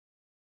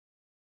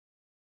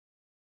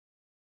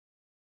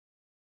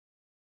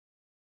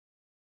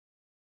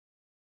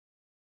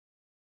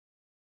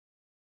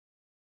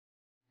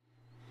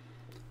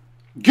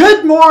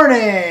Good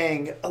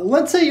morning!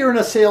 Let's say you're in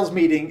a sales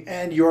meeting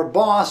and your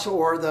boss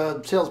or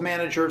the sales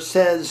manager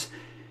says,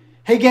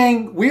 hey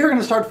gang, we are going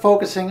to start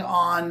focusing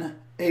on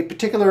a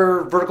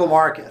particular vertical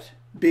market,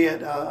 be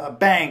it a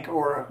bank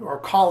or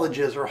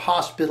colleges or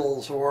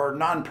hospitals or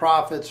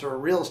nonprofits or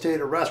real estate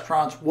or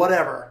restaurants,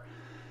 whatever.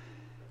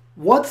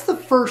 What's the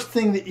first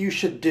thing that you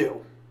should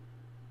do?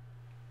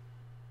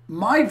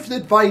 My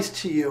advice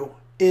to you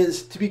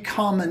is to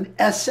become an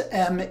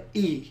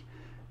SME.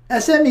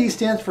 SME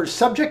stands for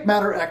subject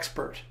matter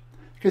expert.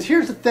 Because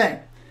here's the thing.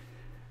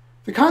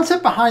 The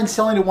concept behind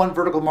selling to one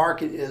vertical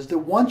market is that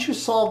once you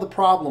solve the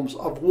problems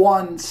of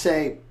one,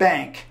 say,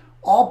 bank,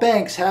 all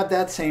banks have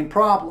that same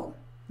problem.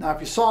 Now,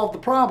 if you solve the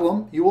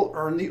problem, you will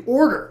earn the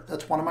order.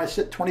 That's one of my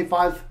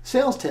 25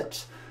 sales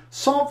tips.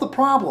 Solve the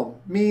problem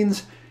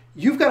means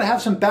you've got to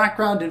have some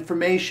background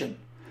information.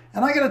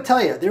 And I got to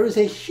tell you, there is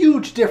a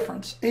huge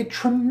difference, a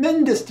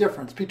tremendous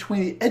difference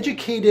between the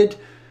educated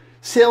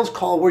sales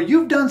call where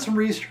you've done some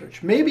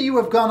research. Maybe you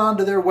have gone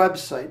onto their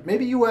website.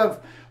 Maybe you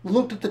have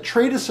looked at the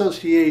trade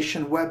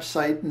association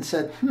website and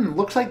said,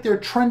 looks like they're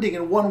trending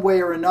in one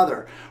way or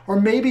another. Or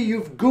maybe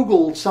you've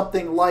Googled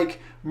something like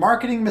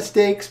marketing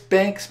mistakes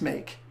banks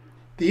make.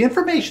 The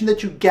information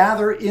that you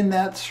gather in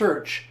that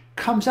search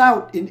comes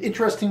out in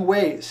interesting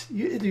ways.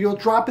 You'll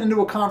drop it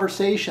into a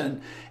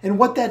conversation. And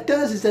what that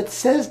does is that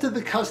says to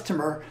the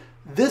customer,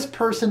 this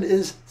person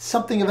is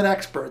something of an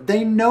expert.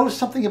 They know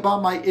something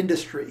about my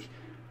industry.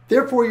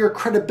 Therefore, your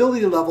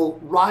credibility level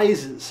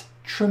rises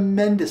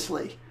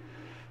tremendously.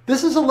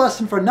 This is a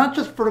lesson for not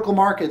just vertical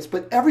markets,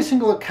 but every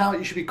single account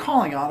you should be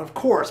calling on, of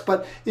course,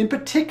 but in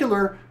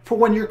particular for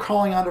when you're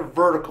calling on a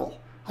vertical.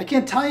 I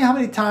can't tell you how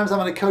many times I'm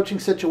in a coaching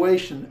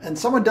situation and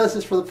someone does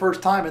this for the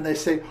first time and they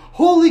say,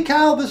 holy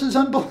cow, this is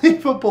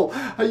unbelievable.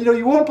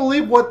 You won't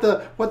believe what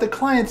the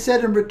client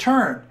said in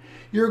return.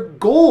 Your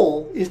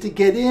goal is to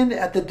get in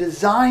at the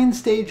design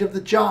stage of the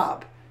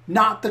job,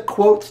 not the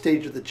quote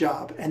stage of the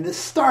job. And this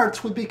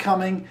starts with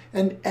becoming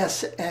an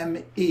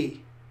SME.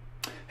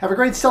 Have a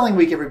great selling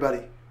week,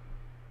 everybody.